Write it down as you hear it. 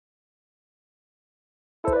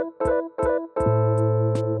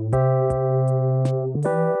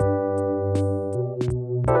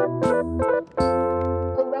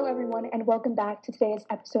welcome back to today's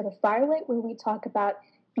episode of Firelight, where we talk about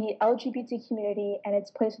the LGBT community and its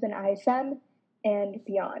place within ISM and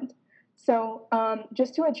beyond.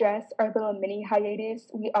 Just to address our little mini hiatus,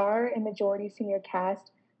 we are a majority senior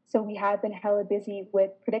cast, so we have been hella busy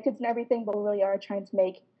with predictions and everything, but we really are trying to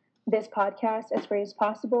make this podcast as great as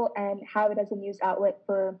possible and have it as a news outlet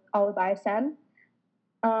for all of ISM.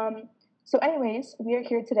 Anyways, we are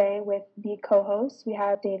here today with the co-hosts. We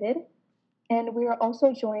have David. And we are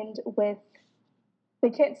also joined with, they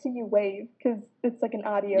can't see you wave because it's like an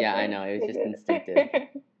audio. Yeah, I know. It was just instinctive.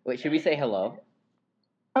 Wait, should we say hello?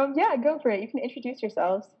 Yeah, go for it. You can introduce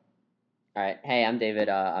yourselves. All right. Hey, I'm David.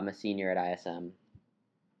 I'm a senior at ISM.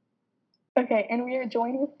 Okay, and we are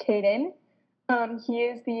joined with Caden. He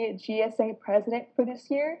is the GSA president for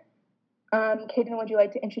this year. Caden, would you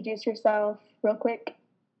like to introduce yourself real quick?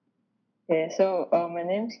 Okay, so my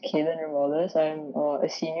name's Kaden Romualdez. I'm a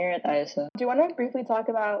senior at ISM. Do you want to briefly talk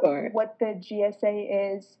about what the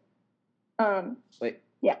GSA is? Wait.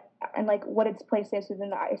 Yeah, and like what its place is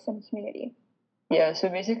within the ISM community. Yeah, so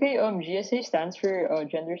basically, GSA stands for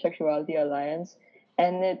Gender Sexuality Alliance,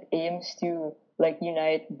 and it aims to like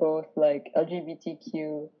unite both like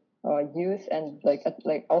LGBTQ youth and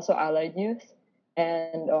like also allied youth,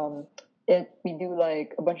 and we do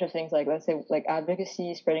like a bunch of things like, let's say, like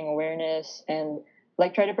advocacy, spreading awareness, and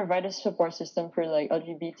like try to provide a support system for like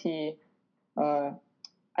LGBT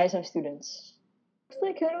ISM students.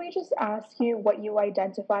 Firstly, could we just ask you what you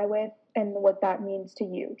identify with and what that means to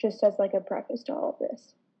you, just as like a preface to all of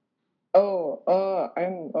this?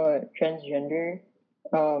 I'm transgender,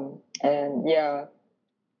 and yeah,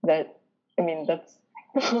 that's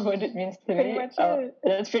what it means to pretty me. Much it.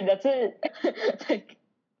 That's it. Like,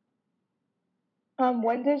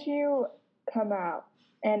 when did you come out,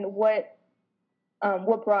 and what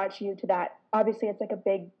brought you to that? Obviously, it's like a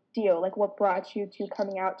big deal. Like, what brought you to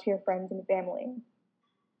coming out to your friends and family?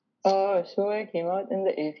 So I came out in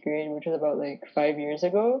the 8th grade, which was about like 5 years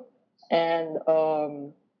ago, and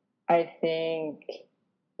I think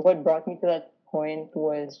what brought me to that point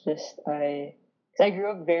was just I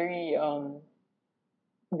grew up very in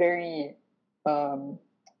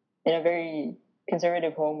a very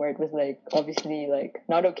conservative home where it was like obviously like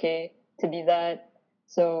not okay to be that.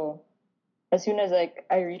 So as soon as like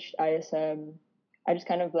I reached ISM, I just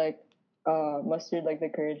kind of like mustered like the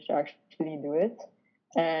courage to actually do it,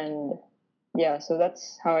 and yeah, so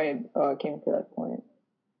that's how I came to that point.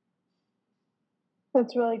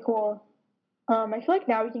 That's really cool. I feel like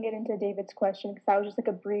now we can get into David's question because that was just like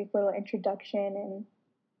a brief little introduction and.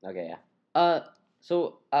 Okay, yeah.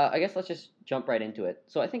 So I guess let's just jump right into it.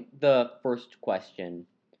 So I think the first question,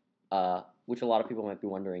 which a lot of people might be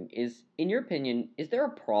wondering, is, in your opinion, is there a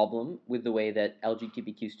problem with the way that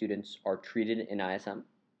LGBTQ students are treated in ISM?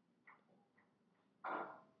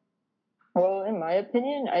 Well, in my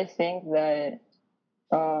opinion, I think that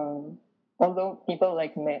although people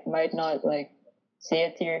like might not like say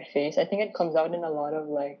it to your face, I think it comes out in a lot of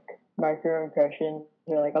like microaggressions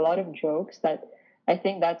or like a lot of jokes that I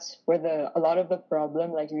think that's where a lot of the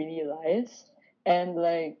problem like really lies. And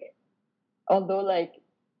like although like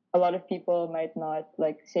a lot of people might not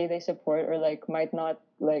like say they support or like might not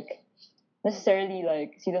like necessarily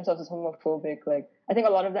like see themselves as homophobic, like I think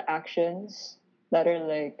a lot of the actions that are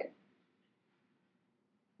like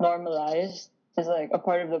normalized is like a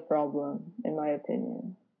part of the problem, in my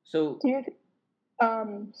opinion. So do you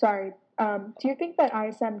do you think that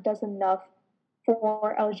ISM does enough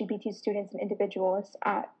for LGBT students and individuals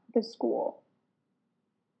at the school?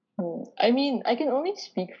 I mean, I can only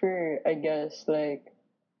speak for, I guess, like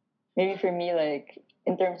maybe for me, like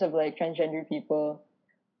in terms of like transgender people,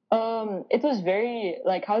 it was very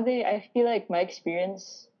like I feel like my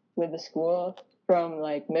experience with the school from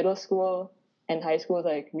like middle school and high school is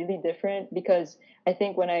like really different, because I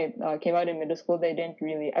think when I came out in middle school, they didn't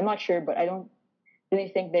really, I'm not sure, but I don't really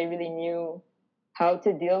think they really knew how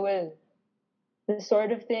to deal with this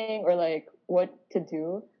sort of thing or like what to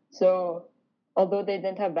do. So although they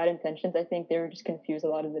didn't have bad intentions, I think they were just confused a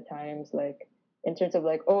lot of the times, like in terms of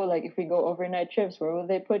like, oh, like if we go overnight trips, where will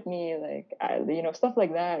they put me? Like, stuff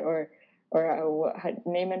like that, or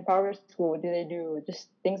name and power school, what do they do? Just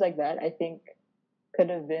things like that. I think could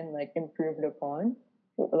have been like improved upon,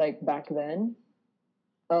 like back then.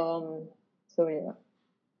 So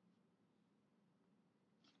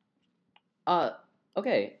yeah.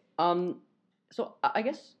 Okay. So I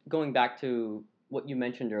guess going back to what you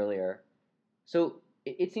mentioned earlier, so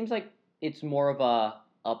it seems like it's more of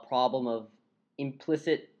a problem of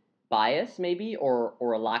implicit bias, maybe, or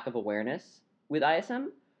a lack of awareness with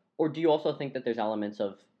ISM? Or do you also think that there's elements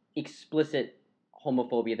of explicit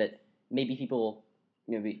homophobia that maybe people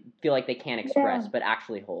maybe feel like they can't express but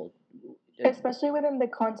actually hold. Especially within the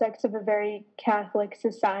context of a very Catholic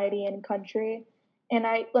society and country. And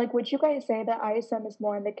I like, would you guys say that ISM is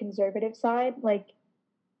more on the conservative side? Like,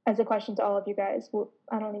 as a question to all of you guys, well,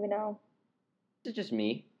 I don't even know. This is just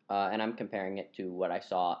me, and I'm comparing it to what I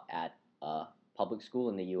saw at public school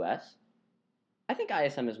in the U.S. I think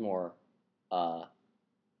ISM is more uh,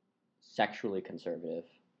 sexually conservative,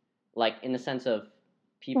 like in the sense of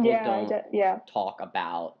people don't talk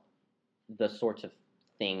about the sorts of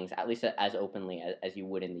things, at least as openly as you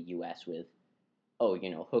would in the U.S. with,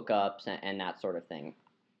 hookups and that sort of thing.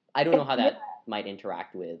 I don't know how that might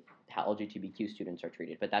interact with how LGBTQ students are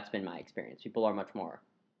treated, but that's been my experience. People are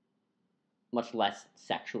much less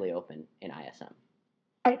sexually open in ISM.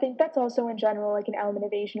 I think that's also in general like an element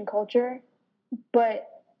of Asian culture, but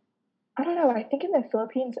I don't know. I think in the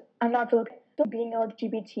Philippines, I'm not Filipino, being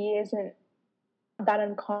LGBT isn't that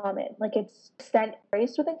uncommon. Like it's extent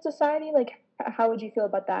race within society. Like how would you feel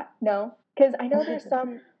about that? No, because I know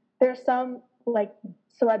there's some like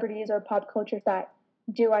celebrities or pop cultures that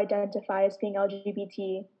do identify as being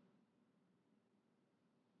LGBT.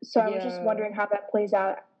 So I was just wondering how that plays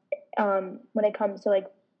out when it comes to like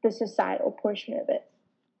the societal portion of it.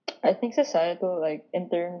 I think societal, like in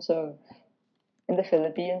terms of in the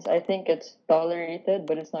Philippines, I think it's tolerated,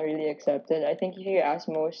 but it's not really accepted. I think if you ask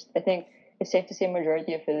most, I think it's safe to say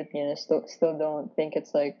majority of Filipinos still don't think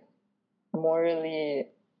it's like morally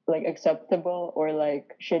like acceptable or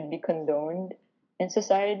like should be condoned in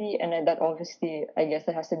society, and that obviously I guess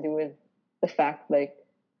that has to do with the fact like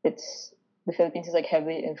it's the Philippines is like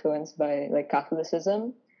heavily influenced by like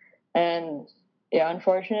Catholicism, and yeah,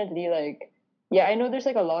 unfortunately, like yeah, I know there's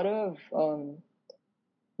like a lot of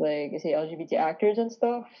like say LGBT actors and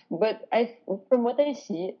stuff, but from what I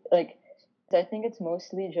see, like I think it's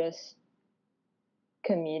mostly just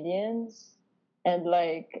comedians and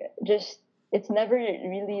like just it's never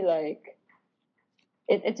really like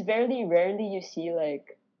it's very rarely you see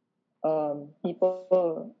like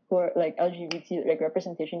people who are like LGBT like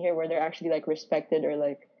representation here where they're actually like respected or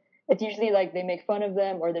like it's usually like they make fun of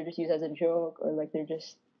them or they're just used as a joke or like they're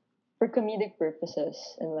just for comedic purposes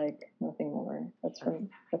and like nothing more. That's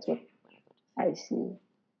what I see.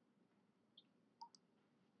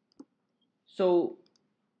 So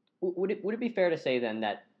would it be fair to say then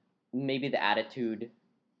that maybe the attitude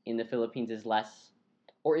in the Philippines is less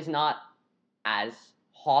or is not as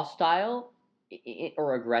hostile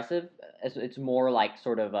or aggressive as it's more like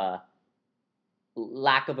sort of a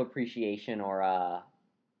lack of appreciation or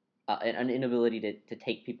an inability to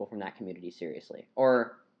take people from that community seriously?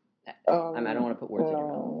 Or I don't want to put words in your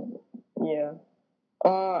mouth.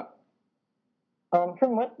 Yeah.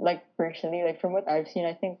 From what like personally, like from what I've seen,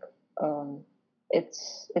 I think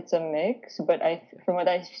it's a mix. But from what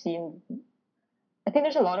I've seen, I think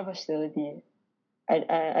there's a lot of hostility.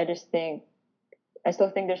 I just think I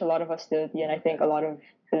still think there's a lot of hostility, and I think a lot of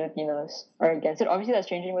Filipinos are against it. Obviously, that's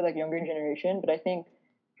changing with like younger generation, but I think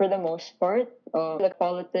for the most part, like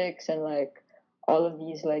politics and like all of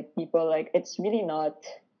these like people, like it's really not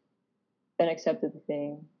an accepted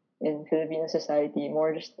thing in Filipino society.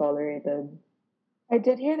 More just tolerated. I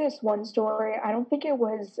did hear this one story. I don't think it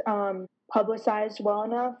was publicized well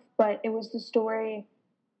enough, but it was the story.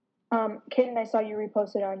 Kaden, I saw you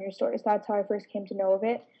repost it on your stories. That's how I first came to know of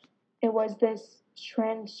it. It was this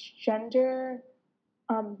transgender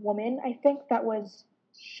woman, I think, that was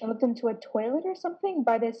shoved into a toilet or something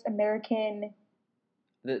by this American.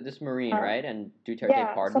 This Marine, right? And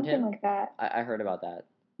Duterte pardoned him? Something like that. I heard about that.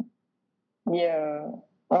 Yeah.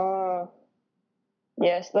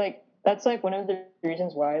 Yes, like that's like one of the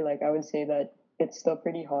reasons why like I would say that it's still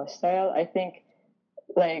pretty hostile. I think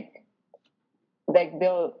like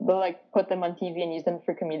they'll like put them on TV and use them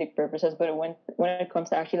for comedic purposes, but when it comes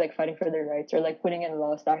to actually like fighting for their rights or like putting in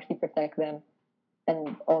laws to actually protect them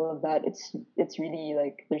and all of that, it's really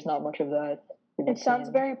like there's not much of that. It sounds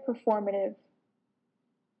very performative.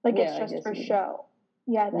 Like it's just for show.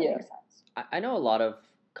 Yeah, that makes sense. I know a lot of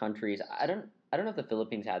countries. I don't know if the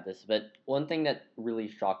Philippines had this, but one thing that really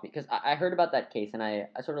shocked me because I heard about that case and I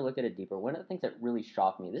sort of looked at it deeper. One of the things that really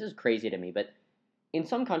shocked me. This is crazy to me, but in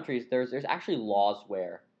some countries there's actually laws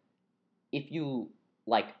where if you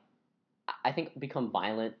like I think become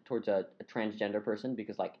violent towards a transgender person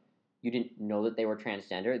because like you didn't know that they were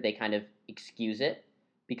transgender, they kind of excuse it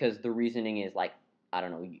because the reasoning is like I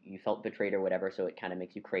don't know, you felt betrayed or whatever, so it kind of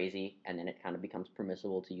makes you crazy and then it kind of becomes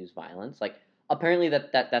permissible to use violence. Like apparently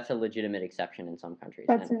that's a legitimate exception in some countries.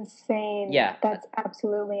 That's insane. Yeah. That's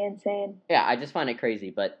absolutely insane. Yeah, I just find it crazy,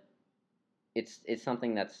 but it's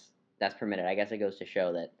something that's permitted. I guess it goes to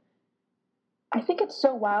show that I think it's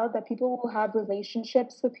so wild that people will have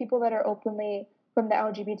relationships with people that are openly from the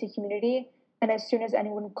LGBT community, and as soon as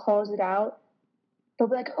anyone calls it out, they'll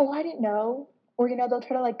be like, "Oh, I didn't know," or they'll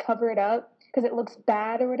try to like cover it up because it looks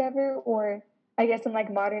bad or whatever. Or I guess in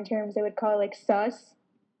like modern terms, they would call it like sus.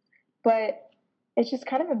 But it's just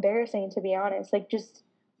kind of embarrassing to be honest. Like, just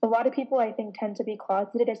a lot of people I think tend to be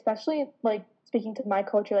closeted, especially like speaking to my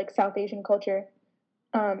culture, like South Asian culture.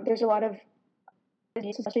 There's a lot of,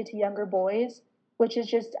 especially to younger boys, which is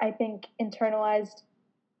just I think internalized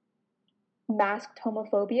masked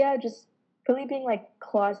homophobia, just really being like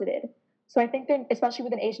closeted. So I think there, especially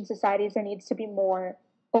within Asian societies, there needs to be more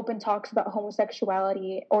open talks about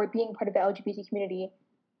homosexuality or being part of the LGBT community.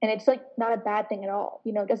 And it's like not a bad thing at all.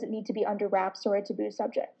 It doesn't need to be under wraps or a taboo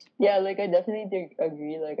subject. Yeah, like I definitely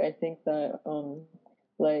agree. Like I think that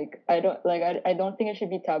like I don't think it should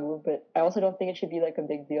be taboo, but I also don't think it should be like a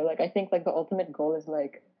big deal. Like I think like the ultimate goal is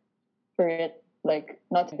like for it like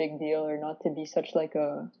not to be a big deal or not to be such like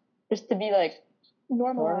a just to be like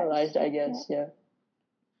normalized, I guess. Yeah.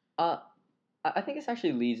 I think this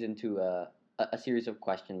actually leads into a series of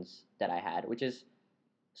questions that I had, which is,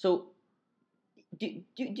 so do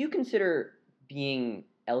you consider being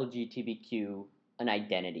LGBTQ an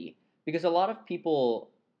identity? Because a lot of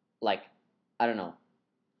people, like, I don't know,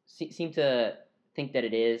 seem to think that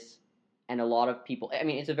it is, and a lot of people, I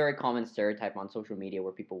mean, it's a very common stereotype on social media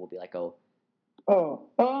where people will be like, oh.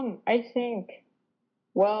 I think,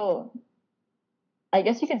 well, I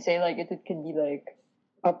guess you could say like it could be like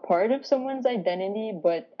a part of someone's identity,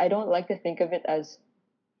 but I don't like to think of it as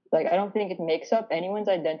like I don't think it makes up anyone's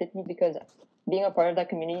identity because being a part of that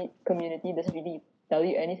community doesn't really tell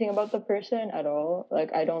you anything about the person at all.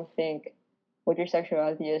 Like I don't think what your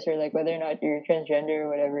sexuality is or like whether or not you're transgender or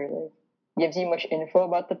whatever like gives you much info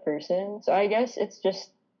about the person. So I guess it's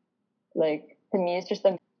just like to me it's just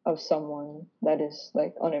a of someone that is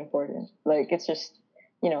like unimportant. Like it's just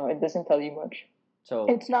it doesn't tell you much. So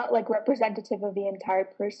it's not like representative of the entire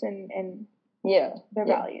person and their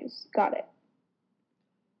values. Got it.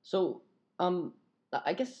 So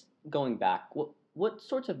I guess going back, what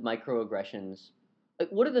sorts of microaggressions, like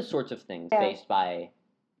what are the sorts of things faced by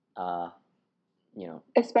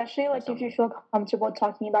especially like if you feel comfortable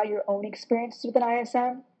talking about your own experiences with an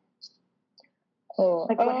ISM?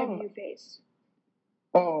 Like what have you faced?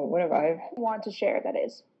 What have I want to share, that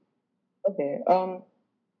is? Okay.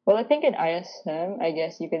 Well, I think in ISM, I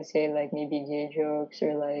guess you could say like maybe gay jokes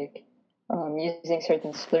or like using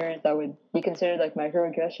certain slurs that would be considered like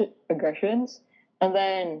microaggressions. And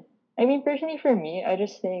then, I mean, personally for me, I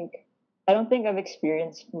don't think I've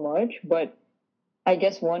experienced much, but I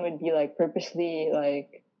guess one would be like purposely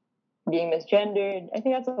like being misgendered. I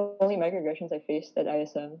think that's the only microaggressions I faced at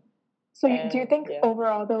ISM. So do you think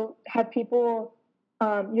overall though, have people,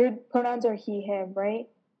 your pronouns are he, him, right?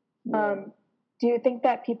 Yeah. Do you think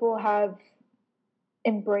that people have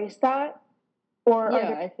embraced that? Or are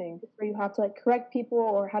there I think where you have to like correct people,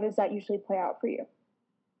 or how does that usually play out for you?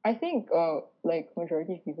 I think like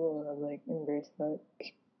majority of people have like embraced that.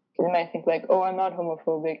 And I think like, oh, I'm not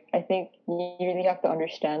homophobic. I think you really have to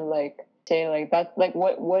understand like say like that like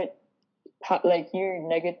what how, like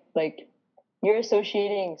you're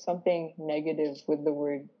associating something negative with the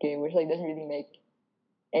word gay, which like doesn't really make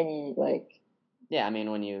any like I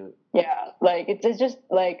mean when you like it's just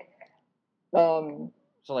like so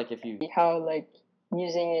like if you how like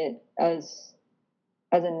using it as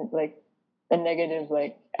an like a negative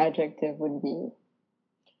like adjective would be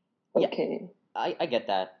okay. I get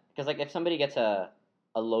that because like if somebody gets a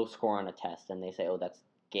low score on a test and they say, oh, that's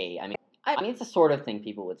gay, I mean it's the sort of thing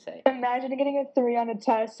people would say. Imagine getting a 3 on a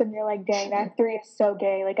test and you're like, dang, that 3 is so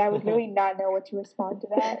gay. Like I would really not know what to respond to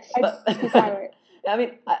that. I'd just be silent. I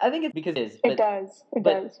mean, I think it's because it is. It does. It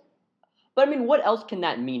does. But I mean, what else can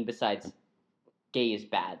that mean besides gay is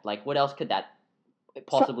bad? Like, what else could that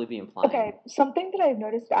possibly be implying? Okay, something that I've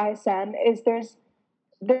noticed at ISM is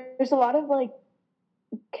there's a lot of like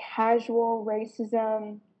casual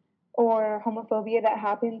racism or homophobia that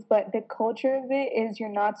happens, but the culture of it is you're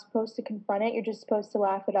not supposed to confront it, you're just supposed to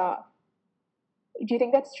laugh it off. Do you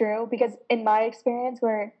think that's true? Because in my experience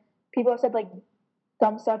where people have said like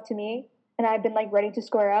dumb stuff to me and I've been like ready to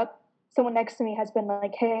square up, someone next to me has been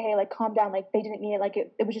like, hey, like calm down, like they didn't mean it, like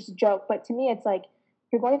it was just a joke. But to me it's like,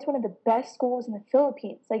 you're going to one of the best schools in the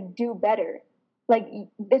Philippines, like do better. Like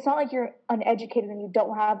it's not like you're uneducated and you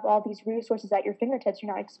don't have all these resources at your fingertips,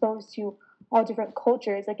 you're not exposed to all different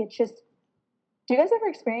cultures. Like it's just, do you guys ever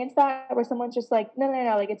experience that where someone's just like, no,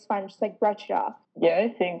 like it's fine, just like brush it off? Yeah,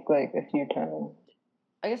 I think like a few times.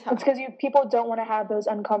 I guess it's because people don't want to have those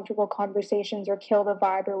uncomfortable conversations or kill the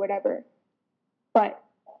vibe or whatever. But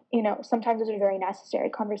sometimes those are very necessary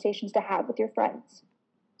conversations to have with your friends.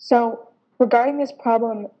 So, regarding this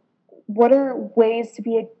problem, what are ways to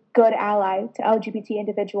be a good ally to LGBT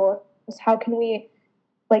individuals? How can we,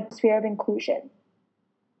 sphere of inclusion?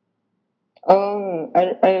 I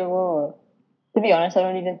will. To be honest, I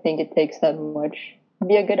don't even think it takes that much to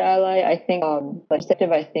be a good ally. I think,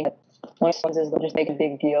 I think one of the ones is just make a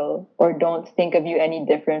big deal or don't think of you any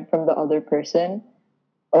different from the other person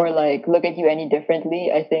or look at you any differently.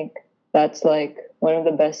 I think that's one of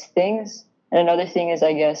the best things. And another thing is,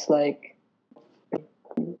 I guess, do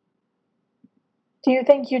you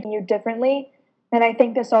think you differently? And I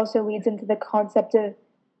think this also leads into the concept of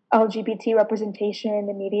LGBT representation in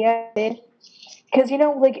the media. Because,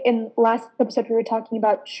 in last episode, we were talking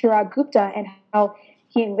about Chirag Gupta and how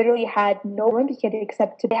he literally had no Olympiad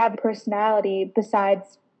except to have a personality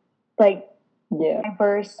besides,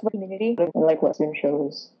 diverse community. Like Western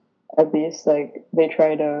shows, at least, they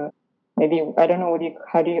try to, maybe, I don't know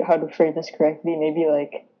how to phrase this correctly, maybe,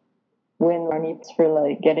 win money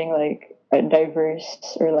for, getting, a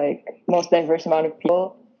diverse or, most diverse amount of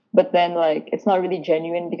people. But then, it's not really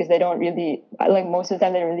genuine because they don't really, most of the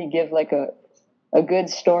time, they don't really give, a good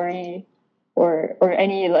story or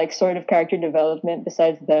any sort of character development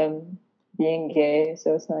besides them being gay.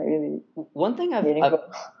 So it's not really one thing I've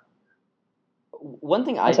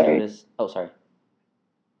noticed. Oh, sorry.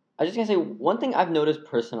 I was just gonna say one thing I've noticed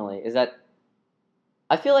personally is that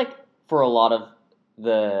I feel like for a lot of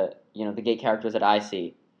the the gay characters that I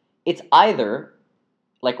see, it's either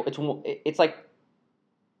it's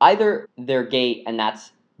either they're gay and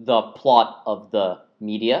that's the plot of the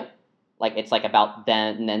media. It's about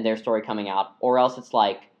them and then their story coming out, or else it's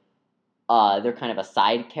they're kind of a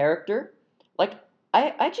side character.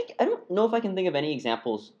 I don't know if I can think of any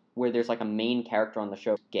examples where there's a main character on the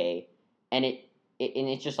show gay, and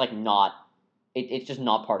it's just not it's just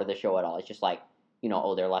not part of the show at all. It's just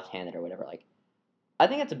oh, they're left-handed or whatever. I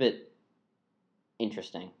think it's a bit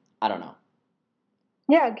interesting. I don't know.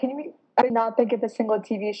 Yeah, I would not think of a single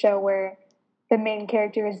TV show where the main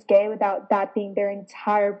character is gay without that being their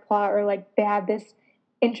entire plot, or they have this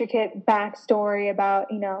intricate backstory about,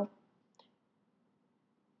 do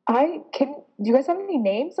you guys have any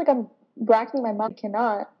names? I'm racking my mind,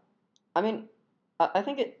 cannot. I mean, I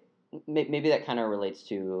think maybe that kind of relates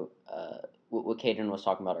to what Caden was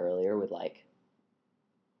talking about earlier with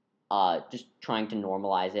just trying to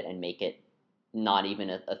normalize it and make it not even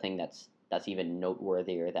a thing that's even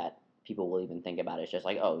noteworthy or that people will even think about. It's just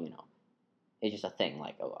oh, it's just a thing.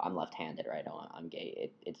 Oh, I'm left-handed, right? Oh, I'm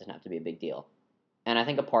gay. It doesn't have to be a big deal. And I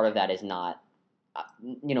think a part of that is not,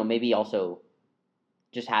 maybe also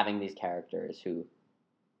just having these characters who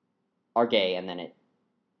are gay, and then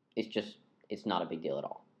it's not a big deal at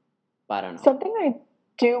all. But I don't know. Something I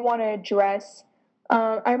do want to address.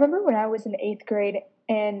 I remember when I was in 8th grade,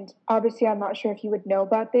 and obviously I'm not sure if you would know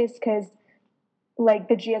about this because,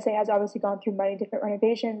 the GSA has obviously gone through many different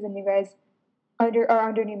renovations, and you guys are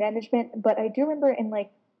under new management. But I do remember in the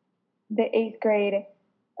 8th grade,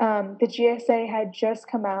 the GSA had just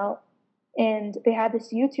come out, and they had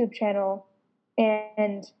this YouTube channel.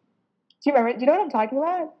 And do you remember? Do you know what I'm talking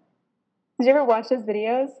about? Did you ever watch those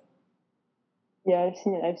videos? Yeah, I've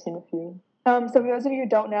seen a few. So for those of you who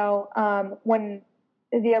don't know, when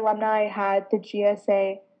the alumni had the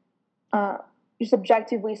GSA, just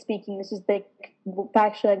objectively speaking, this is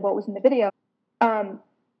factually what was in the video.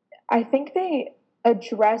 I think they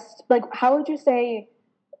addressed, how would you say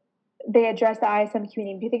they addressed the ISM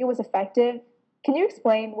community? Do you think it was effective? Can you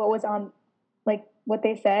explain what was on, what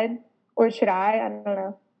they said? Or should I? I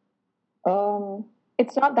don't know.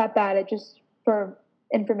 It's not that bad. It's just for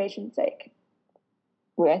information's sake.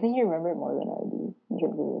 Wait, I think you remember it more than I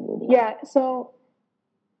do. Yeah, so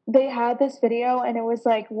they had this video, and it was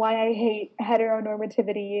why I hate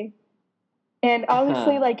heteronormativity. And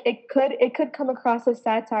obviously, it could come across as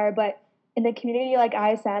satire, but in a community like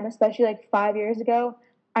ISM, especially 5 years ago,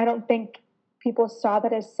 I don't think people saw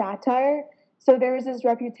that as satire. So there was this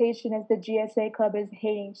reputation as the GSA club is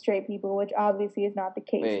hating straight people, which obviously is not the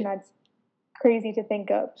case, and that's crazy to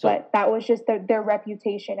think of. But that was just their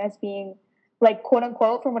reputation as being, quote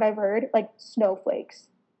unquote, from what I've heard, snowflakes.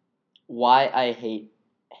 Why I hate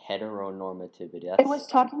heteronormativity? It was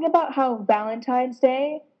talking about how Valentine's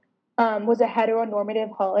Day was a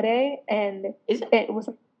heteronormative holiday, and it was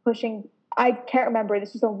pushing. I can't remember.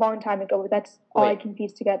 This was a long time ago, but that's all I can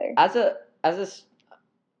piece together. As a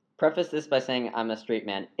preface this by saying I'm a straight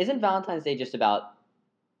man. Isn't Valentine's Day just about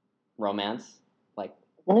romance?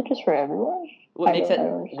 Isn't it just for everyone? What makes it?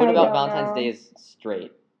 What about Valentine's Day is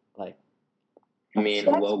straight? I mean,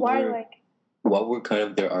 what were kind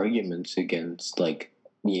of their arguments against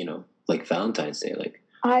like Valentine's Day? Like,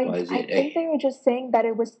 I why is I it? think they were just saying that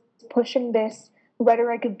it was pushing this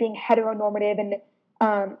rhetoric of being heteronormative, and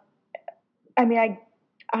um, I mean,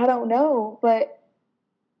 I don't know, but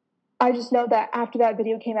I just know that after that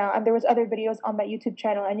video came out, and there was other videos on that YouTube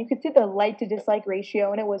channel, and you could see the like to dislike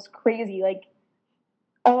ratio, and it was crazy. Like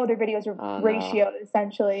all their videos were Oh, no. ratio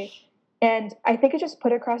essentially, and I think it just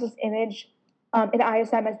put across this image in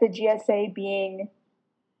ISM as the GSA being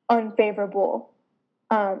unfavorable,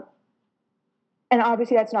 um, and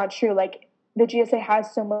obviously that's not true. Like the GSA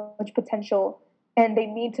has so much potential, and they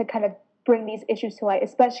need to kind of bring these issues to light,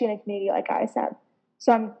 especially in a community like ISM.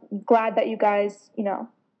 So I'm glad that you guys,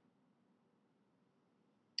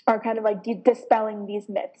 are kind of like dispelling these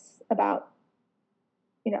myths about,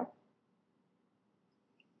 you know.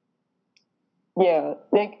 Yeah,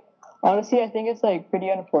 like honestly, I think it's like pretty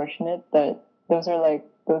unfortunate that those are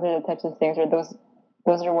the types of things, or those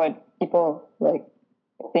are what people like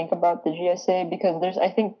think about the GSA, because I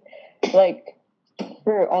think like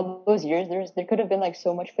for all those years there could have been like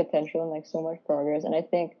so much potential and like so much progress, and I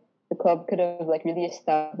think the club could have like really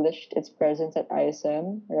established its presence at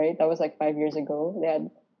ISM, right? That was like 5 years ago. They had,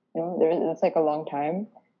 it's like a long time,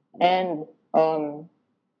 and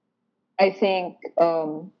I think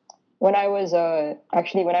when I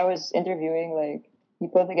was interviewing like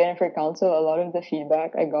people to get in for council, a lot of the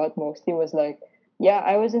feedback I got mostly was like, yeah,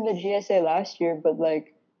 I was in the GSA last year, but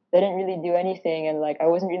like they didn't really do anything, and like I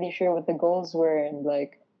wasn't really sure what the goals were, and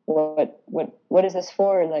like what is this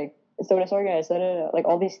for? Like it's so disorganized, like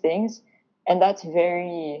all these things, and that's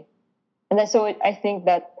very, and then I think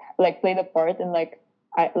that like played a part in like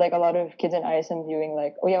a lot of kids in ISM viewing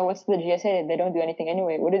like, oh yeah, what's the GSA? They don't do anything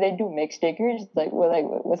anyway. What do they do? Make stickers?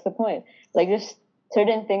 What's the point? Like just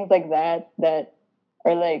certain things like that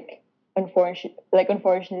are like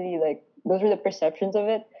unfortunately like those were the perceptions of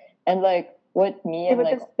it, and like what me Yeah, and but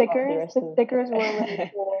like the stickers were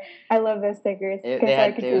really cool. I love those stickers. It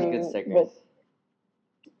was good stickers. But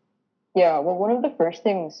yeah, well, one of the first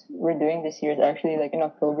things we're doing this year is actually like in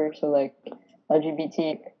October. So like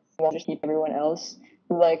LGBT won't just keep everyone else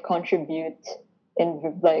to like contribute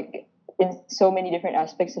in so many different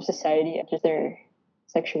aspects of society and just their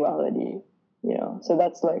sexuality. So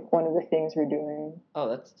that's like one of the things we're doing.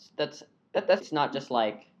 Oh, that's not just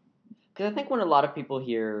like, because I think when a lot of people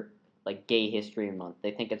hear like Gay History Month,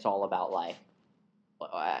 they think it's all about like,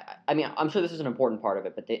 I mean, I'm sure this is an important part of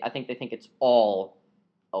it, but I think they think it's all,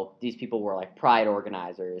 oh, these people were like pride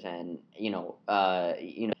organizers, and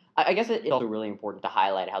I guess it's also really important to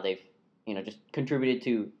highlight how they've just contributed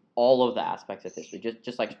to all of the aspects of history,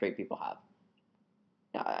 just like straight people have.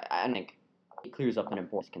 I think it clears up an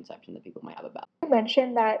important misconception that people might have about. You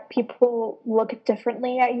mentioned that people look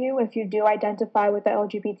differently at you if you do identify with the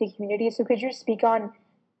LGBT community. So could you speak on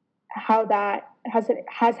how that has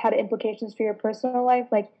had implications for your personal life?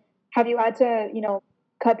 Like, have you had to,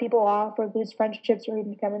 cut people off or lose friendships or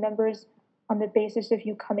even family members on the basis of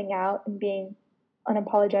you coming out and being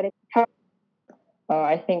unapologetic?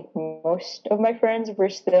 I think most of my friends were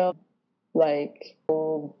still like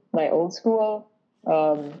my old school,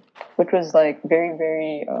 which was like very,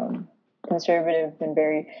 very conservative and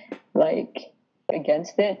very like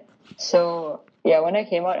against it. So yeah, when I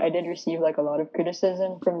came out, I did receive like a lot of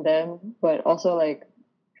criticism from them, but also like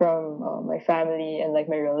from my family and like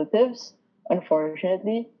my relatives,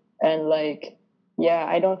 unfortunately. And like, yeah,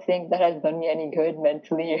 I don't think that has done me any good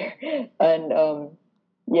mentally. And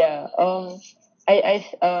yeah,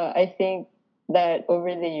 I think that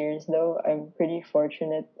over the years though, I'm pretty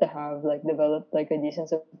fortunate to have like developed like a decent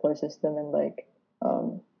support system, and like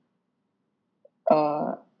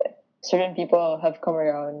uh certain people have come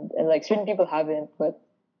around and like certain people haven't, but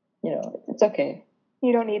it's okay.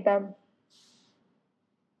 You don't need them.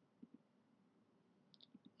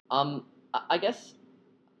 I guess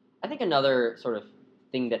I think another sort of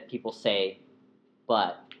thing that people say,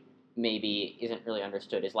 but maybe isn't really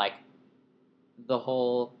understood, is like the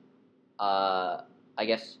whole, I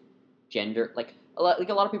guess, gender. Like a lot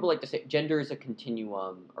of people like to say, gender is a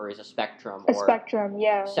continuum or is a spectrum. A spectrum,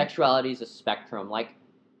 yeah. Sexuality is a spectrum. Like,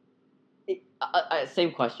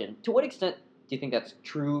 same question. To what extent do you think that's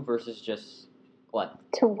true versus just what?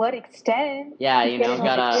 To what extent? Yeah,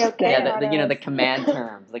 gotta the command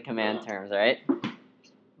terms, right?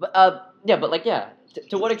 But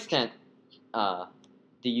to what extent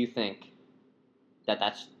do you think that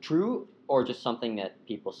that's true, or just something that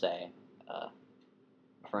people say,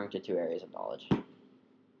 referring to two areas of knowledge?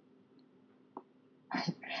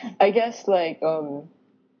 I guess like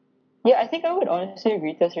yeah, I think I would honestly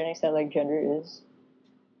agree to a certain extent. Like gender is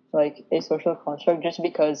like a social construct, just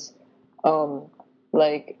because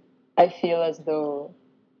like I feel as though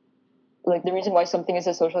like the reason why something is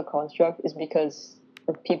a social construct is because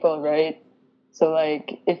of people, right? So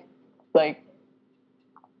like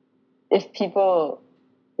if people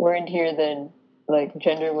weren't here, then like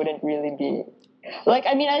gender wouldn't really be like.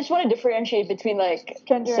 I mean, I just want to differentiate between like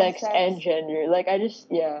Gender and sex sex. and gender. Like I just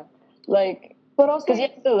like But also, because you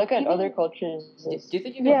have to look at even- other cultures. Do you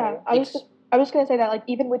think you can? yeah, I was gonna say that, like,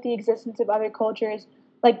 even with the existence of other cultures,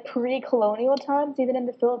 like pre-colonial times, even in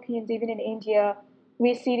the Philippines, even in India,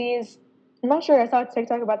 we see these. I'm not sure. I saw a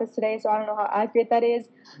TikTok about this today, so I don't know how accurate that is.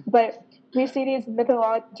 But we see these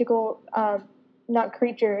mythological, not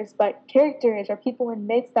creatures, but characters or people in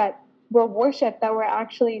myths that were worshipped that were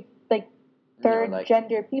actually like third like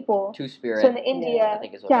gender people. two spirit. So in India, I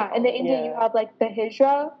think is what they yeah, call in the it. India you Yeah. have like the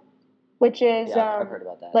Hijra, which is Yeah, I've heard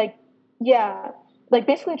about that. like like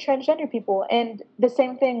basically transgender people, and the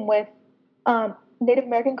same thing with Native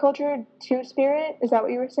American culture, Two Spirit. Is that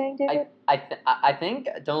what you were saying, David? I think,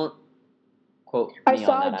 don't quote I me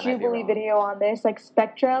saw on a that. I might be Jubilee wrong. video on this, like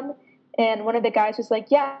Spectrum, and one of the guys was like,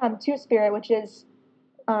 "Yeah, I'm Two Spirit," which is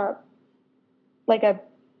like a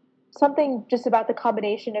something just about the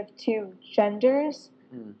combination of two genders.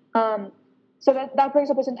 So that brings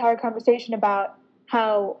up this entire conversation about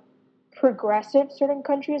how progressive certain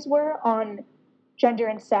countries were on gender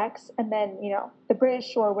and sex, and then the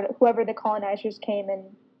British or whoever the colonizers came and.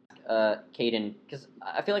 Caden, because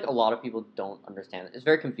I feel like a lot of people don't understand it. It's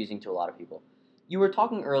very confusing to a lot of people. You were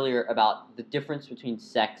talking earlier about the difference between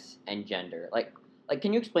sex and gender. Like,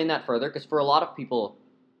 can you explain that further? Because for a lot of people,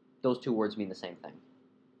 those two words mean the same thing.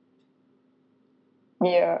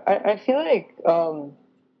 Yeah, I feel like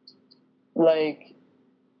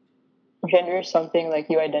gender is something like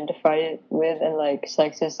you identify it with, and like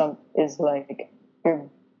sex is like your,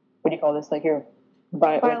 what do you call this? Like your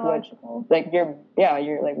Biological.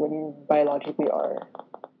 you're like what you biologically are.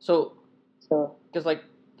 So, So because like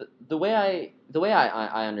the way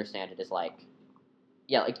I understand it is like,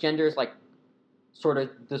 yeah, like gender is like sort of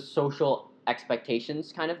the social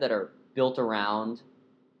expectations kind of that are built around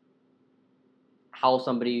how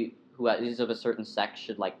somebody who is of a certain sex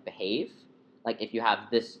should like behave. Like if you have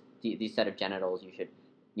these set of genitals, you should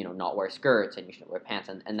not wear skirts, and you should wear pants,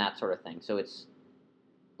 and that sort of thing. So it's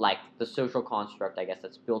like the social construct, I guess,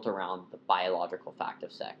 that's built around the biological fact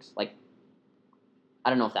of sex. Like, I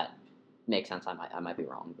don't know if that makes sense. I might be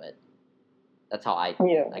wrong, but that's how I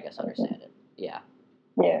guess understand it. Yeah.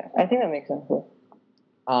 Yeah, I think that makes sense.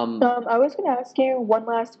 I was going to ask you one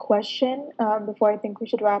last question before I think we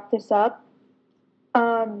should wrap this up.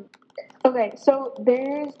 Okay, so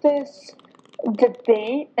there's this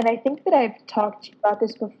debate, and I think that I've talked to you about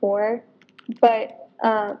this before, but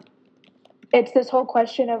it's this whole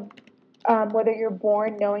question of whether you're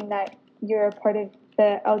born knowing that you're a part of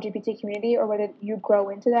the LGBT community or whether you grow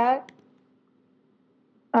into that.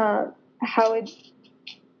 And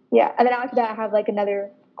then after that, I have like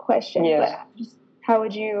another question. Yeah. But just how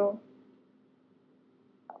would you?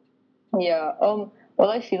 Yeah. Well,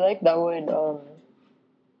 I feel like that would.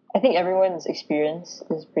 I think everyone's experience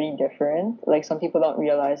is pretty different. Like some people don't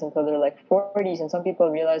realize until they're like 40s, and some people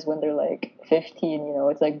realize when they're like 15.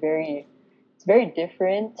 It's like it's very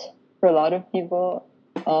different for a lot of people.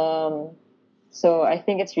 So I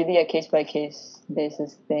think it's really a case by case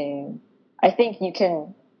basis thing. I think it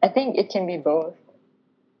can be both.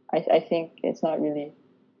 I think it's not really.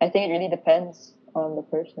 I think it really depends on the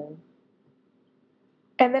person.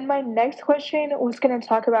 And then my next question was going to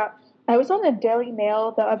talk about. I was on the Daily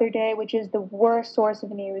Mail the other day, which is the worst source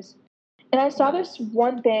of news, and I saw this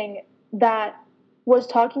one thing that was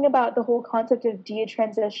talking about the whole concept of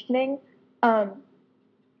detransitioning.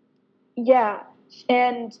 Yeah,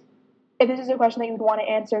 and if this is a question that you would want to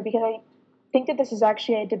answer, because I think that this is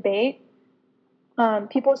actually a debate.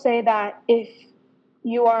 People say that if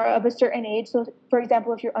you are of a certain age, so for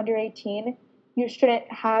example, if you're under 18, you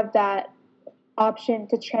shouldn't have that option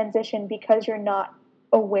to transition because you're not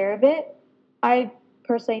aware of it. I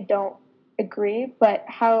personally don't agree, but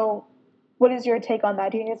what is your take on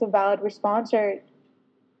that? Do you think it's a valid response, or?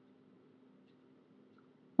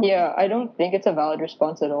 Yeah, I don't think it's a valid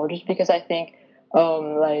response at all, just because I think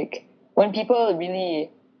like when people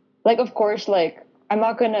really like, of course, like I'm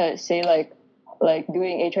not gonna say like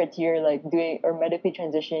doing HRT or like doing or medically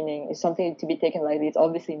transitioning is something to be taken lightly. It's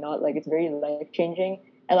obviously not. Like it's very life changing,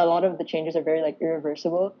 and a lot of the changes are very like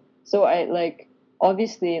irreversible. So I like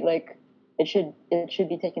obviously like it should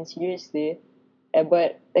be taken seriously.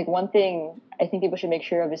 But like one thing I think people should make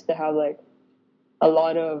sure of is to have like a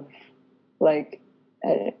lot of like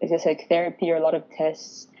just like therapy or a lot of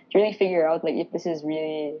tests to really figure out like if this is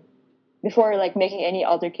really, before like making any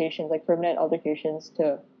altercations, like permanent altercations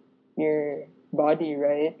to your body,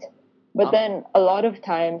 right? But then a lot of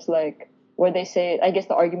times, like where they say, I guess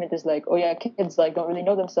the argument is like, oh yeah, kids like don't really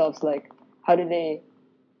know themselves. Like, how do they,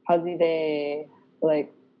 how do they,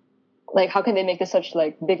 like how can they make this such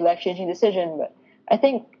like big life changing decision? But I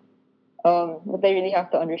think what they really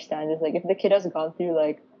have to understand is like if the kid has gone through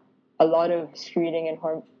like a lot of screening and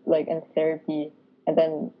harm like and therapy, and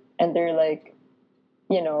they're like,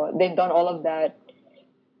 they've done all of that,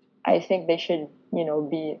 I think they should,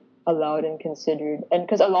 be allowed and considered. And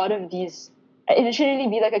because a lot of these, it should really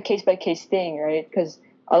be like a case by case thing, right? Because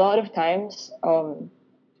a lot of times,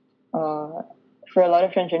 for a lot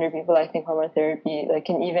of transgender people, I think hormone therapy like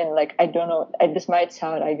can even like I don't know. This might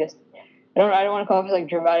sound, I guess, I don't want to call it like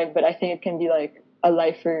dramatic, but I think it can be like a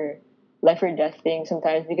life or death thing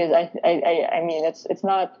sometimes because I mean it's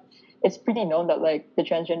not, it's pretty known that like the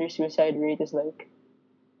transgender suicide rate is like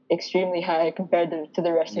extremely high compared to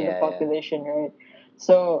the rest of the Yeah, yeah. population, right?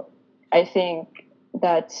 So I think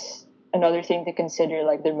that's another thing to consider,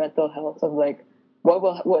 like their mental health of like what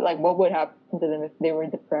would happen to them if they were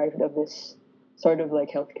deprived of this sort of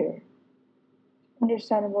like healthcare.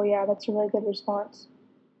 Understandable. Yeah, that's a really good response.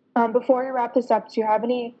 Before we wrap this up, do you have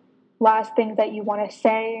any last things that you want to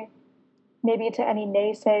say, maybe to any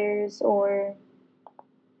naysayers or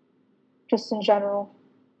just in general?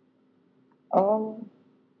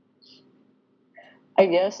 I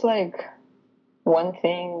guess like one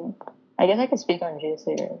thing, I guess I can speak on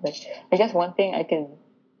GSA. Like I guess one thing I can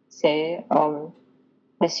say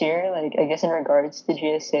this year, like I guess in regards to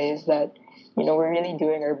GSA, is that we're really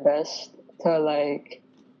doing our best to like,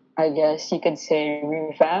 I guess you could say,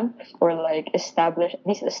 revamp or like establish at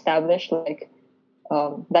least establish like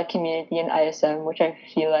that community in ISM, which I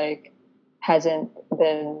feel like hasn't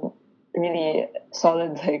been really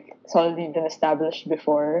solidly been established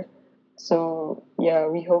before. So yeah,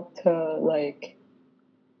 we hope to like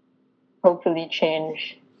hopefully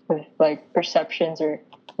change with like perceptions or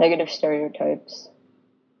negative stereotypes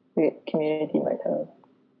the community might have.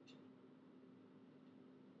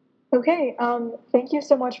 Okay, thank you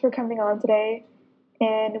so much for coming on today,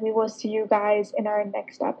 and we will see you guys in our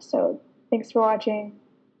next episode. Thanks for watching.